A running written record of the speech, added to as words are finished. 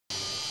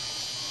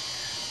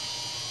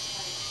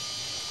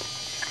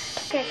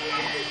Okay.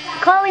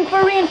 Calling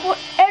for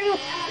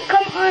reinforcements.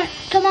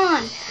 Come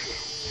on.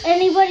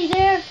 Anybody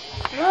there?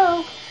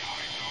 Hello?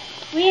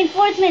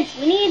 Reinforcements,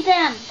 we need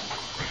them.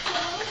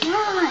 Come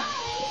on.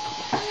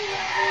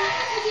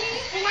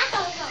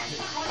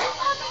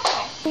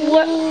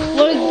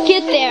 We'll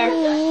get there.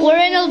 We're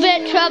in a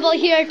bit of trouble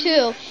here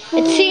too.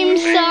 It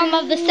seems some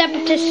of the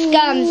separatist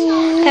scums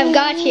have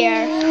got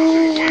here.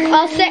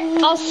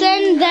 I'll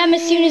send them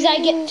as soon as I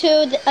get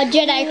to a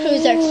Jedi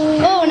cruiser.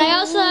 Oh, and I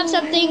also have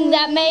something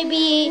that may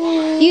be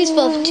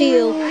useful to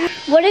you.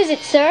 What is it,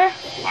 sir?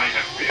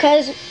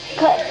 Because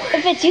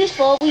if it's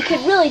useful, we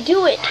could really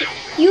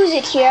use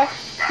it here.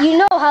 You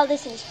know how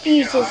this is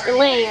fuses the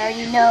layer,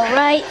 you know,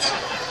 right?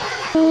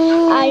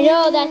 I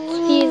know that's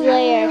fuse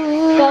layer,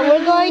 but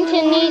we're going to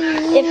need,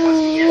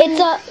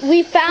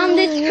 we found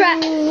this we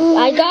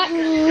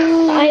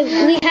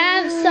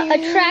have a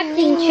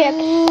tracking chip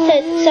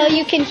so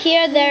you can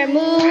hear their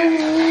moves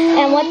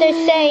and what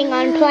they're saying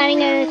on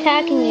planning and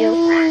attacking you.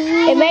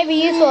 It may be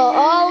useful.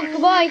 Oh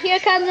boy, here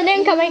comes an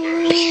incoming.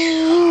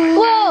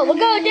 Whoa, we'll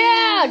go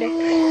down!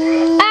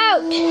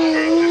 Out!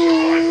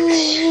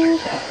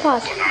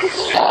 Pause.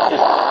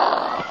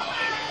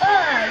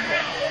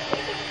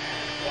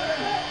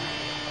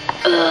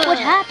 What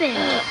happened?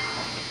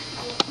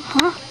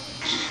 Huh?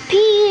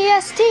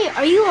 P.E.S.T.,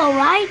 are you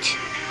alright?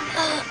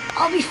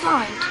 I'll be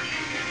fine.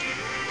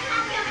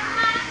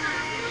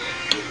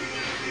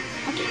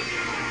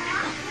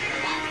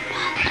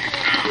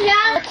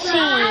 Let's see.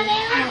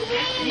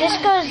 This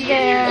goes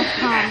there.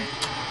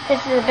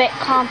 This is a bit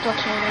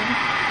complicated.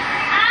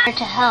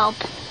 To help.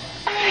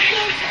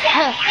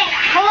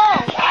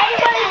 Hello?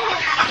 Everybody,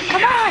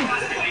 come on!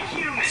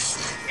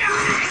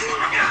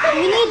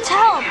 We need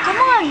help. Come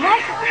on,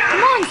 right?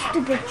 Come on,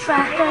 stupid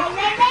tracker.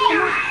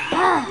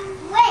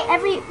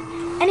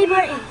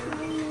 Anybody?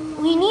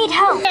 We need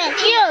help.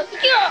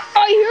 Yeah,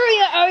 I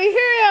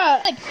hear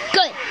ya.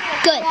 Good.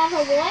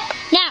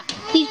 Now,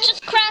 he's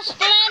just crash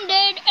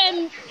landed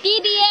and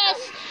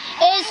BBS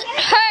is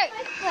hurt.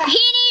 He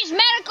needs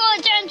medical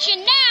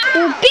attention now.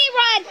 We'll be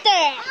right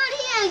there.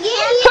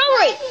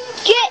 Hurry,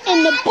 get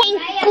in the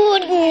thank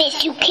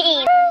goodness you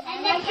came.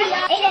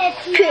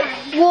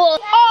 We're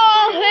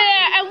all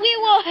here and we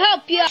will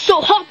help you.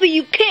 So happy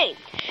you came.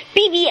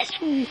 BBS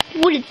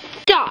would have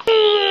died.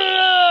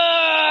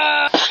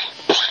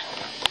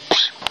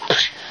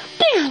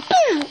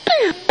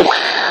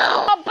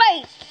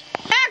 Base.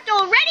 Act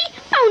already?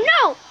 Oh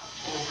no!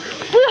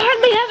 We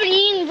hardly have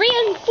any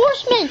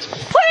reinforcements.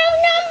 We're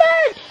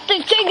outnumbered.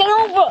 They've taken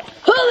over.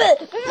 Hurry!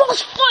 We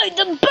must fight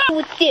them back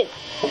with this.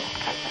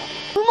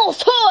 We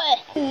must hurry.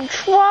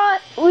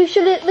 We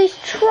should at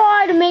least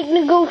try to make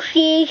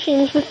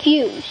negotiations with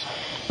Fuse.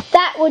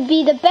 That would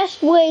be the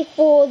best way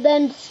for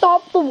them to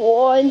stop the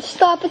war and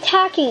stop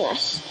attacking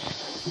us.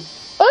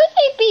 I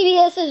think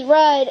BBS is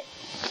right.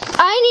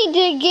 I need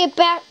to get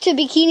back to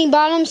Bikini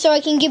Bottom so I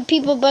can give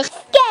people back.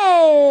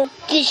 I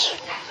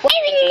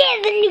will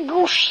never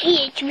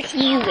negotiate with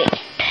you in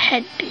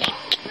public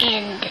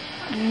and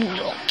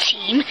your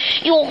team.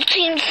 Your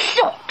team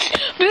sucks.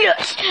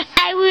 Plus,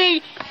 I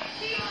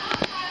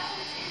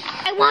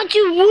want to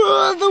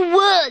rule the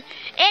world.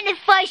 And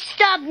if I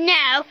stop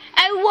now,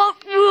 I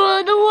won't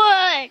rule the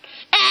world.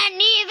 And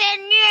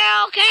even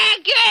you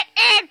can't get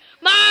in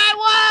my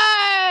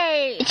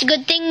way. It's a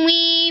good thing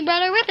we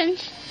brought our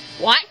weapons.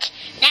 What?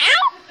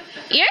 Now?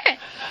 Yeah.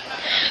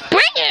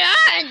 Bring it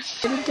on.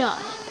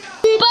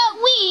 But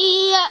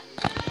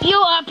you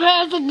are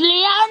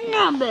perfectly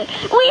outnumbered.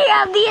 We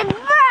have the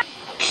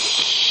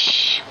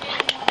advantage.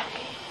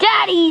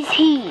 Daddy's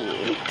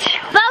here.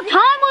 About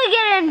time we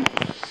get in.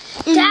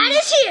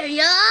 Daddy's here,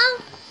 y'all.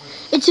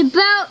 It's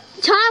about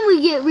time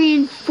we get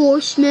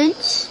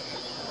reinforcements.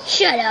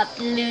 Shut up,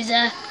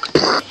 loser.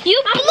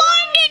 You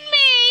blinded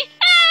me!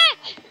 Ah!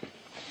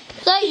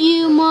 Is that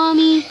you,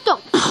 Mommy?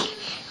 Stop.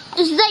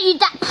 Is that you,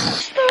 Dad?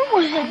 That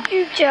wasn't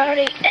you,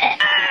 Johnny.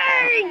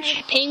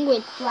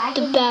 Penguin,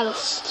 the battle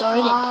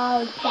started.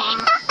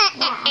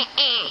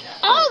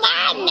 Oh,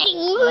 I'm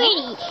getting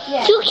ready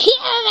to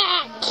kill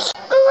that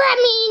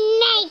scrummy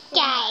night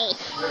guy.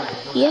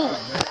 Yeah,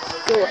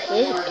 go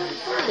ahead,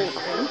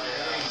 Penguin.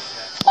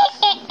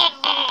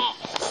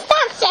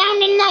 Stop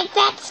sounding like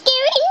that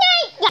scary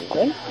night guy.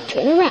 Penguin,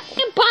 turn around.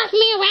 Don't boss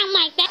me around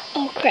like that.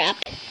 Oh, crap.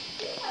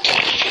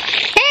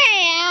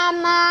 Hey,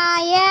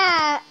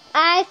 yeah.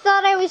 I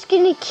thought I was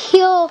gonna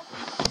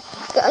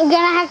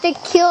have to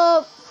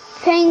kill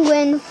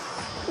Penguin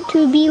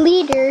to be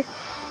leader.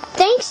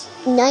 Thanks,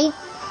 Night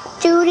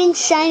Dude in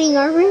shining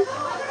armor.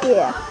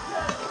 Yeah.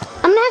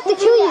 I'm gonna have to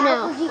kill you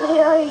now.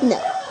 No,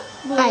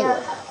 I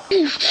will.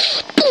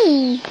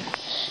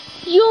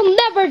 You'll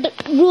never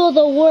rule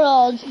the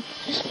world,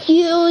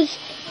 Fuse.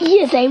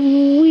 Yes, I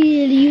will,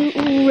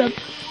 you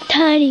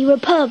tiny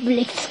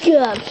republic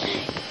scum.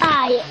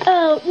 I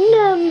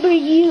outnumber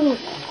you.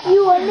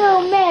 You are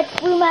no match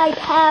for my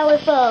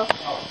powerful.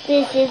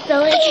 This is the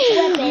latest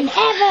weapon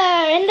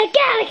ever in the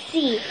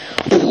galaxy.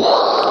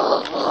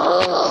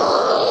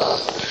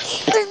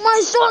 My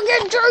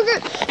second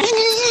target.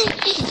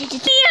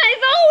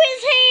 I've always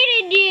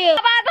hated you.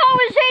 I've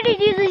always hated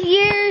you this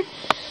year.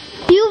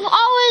 You've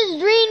always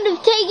dreamed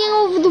of taking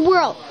over the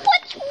world.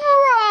 What's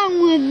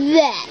wrong with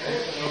that?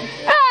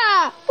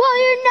 Well,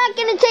 you're not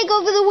going to take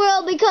over the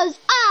world because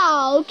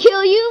I'll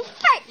kill you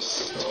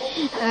first.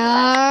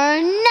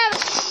 Never.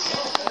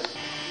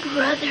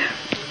 Brother,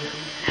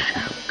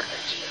 how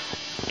could you?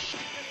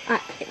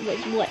 It was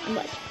what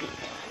must be.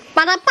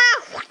 Ba-da-ba!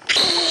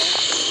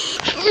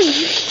 I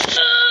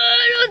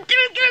don't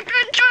think I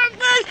can take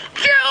this!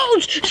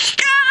 Fuse!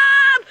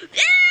 Stop!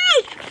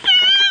 Fuse!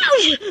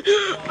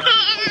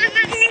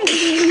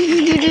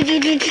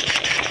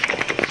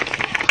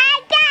 I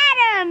got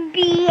him,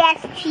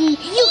 BST.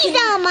 He's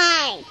all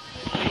mine.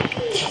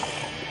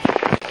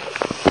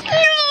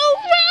 No,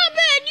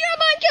 Robin! You're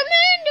my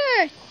commander!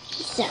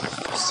 He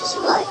sacrificed his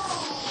life.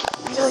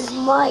 It was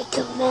my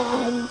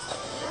command.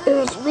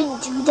 Earthmen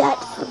do that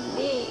for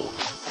me.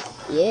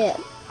 Yeah,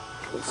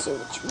 I see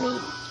what you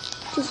mean.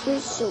 Because you're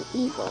so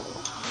evil.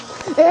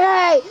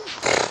 Hey!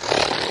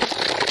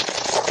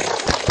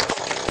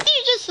 You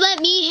just let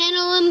me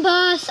handle him,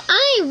 boss.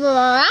 I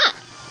rock.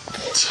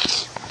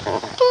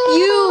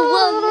 You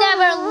will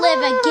never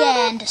live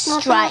again to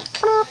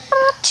strike.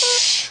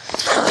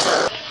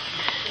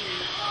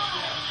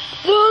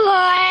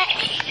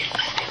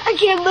 I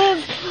can't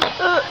live.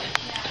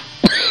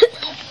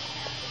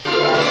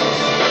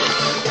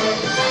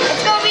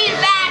 Let's go meet a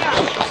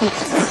battle.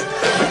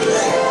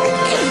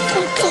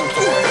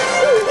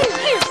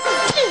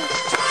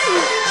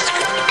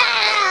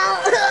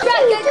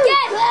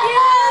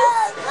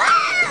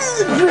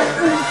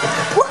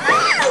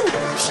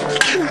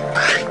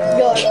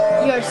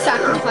 Your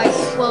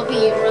sacrifice will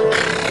be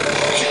released.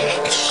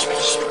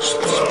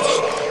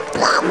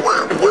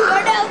 You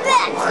are now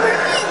next.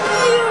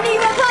 You don't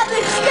even have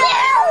the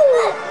skill.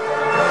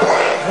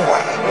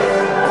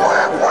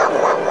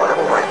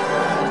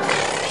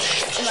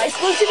 Am I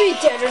supposed to be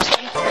dead or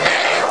something?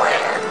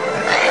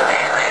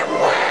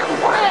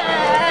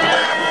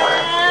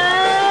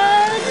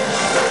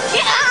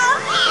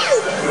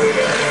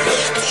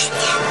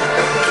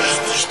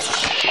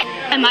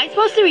 Am I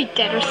supposed to be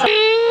dead or something?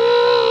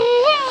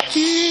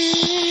 You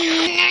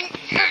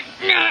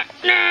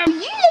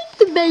like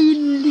the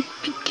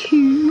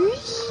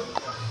Bandicoos?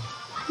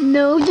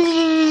 No,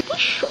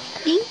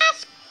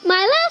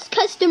 my last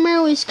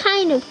customer was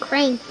kind of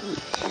cranky.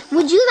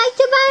 Would you like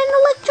to buy an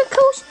electric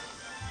coaster?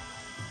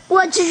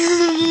 What's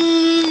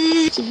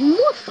even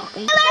more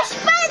shocking? Hello,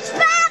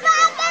 SpongeBob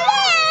on the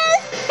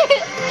list!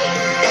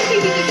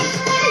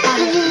 I'm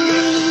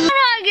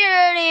not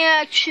getting any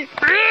action.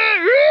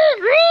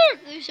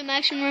 There's some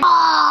action.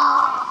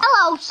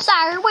 Hello,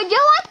 sir. Would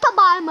you like to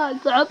buy my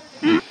gun?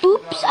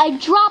 Oops, I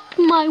dropped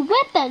my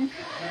weapon.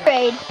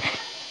 Trade.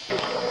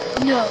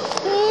 No.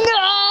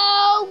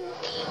 No!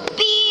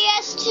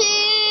 BST!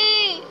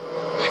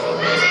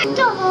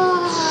 Die!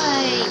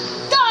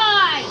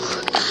 Die!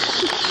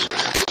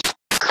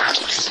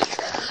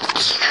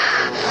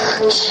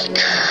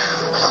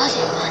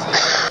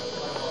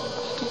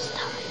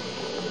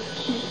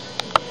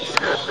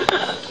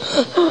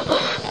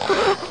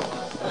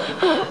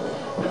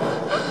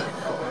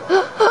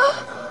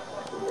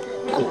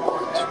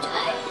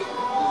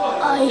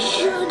 I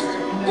should.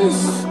 This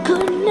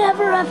could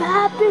never have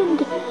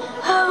happened.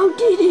 How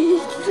did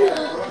it?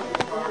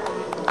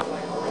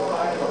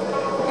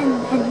 And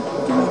these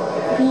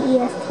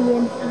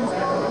BESTMPs.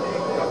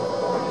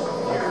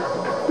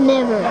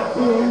 Never.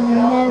 You'll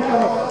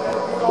never.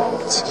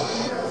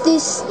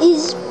 This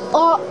is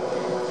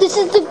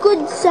the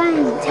good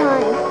sign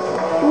time.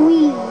 We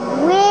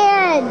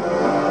win.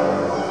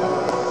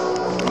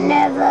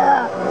 Never.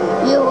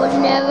 You will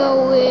never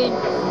win.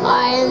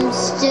 I am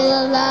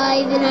still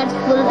alive and at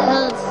full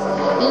health.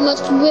 You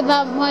must rip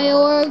out my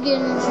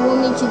organs. You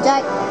want me to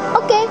die?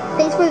 Okay,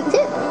 thanks for the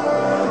tip.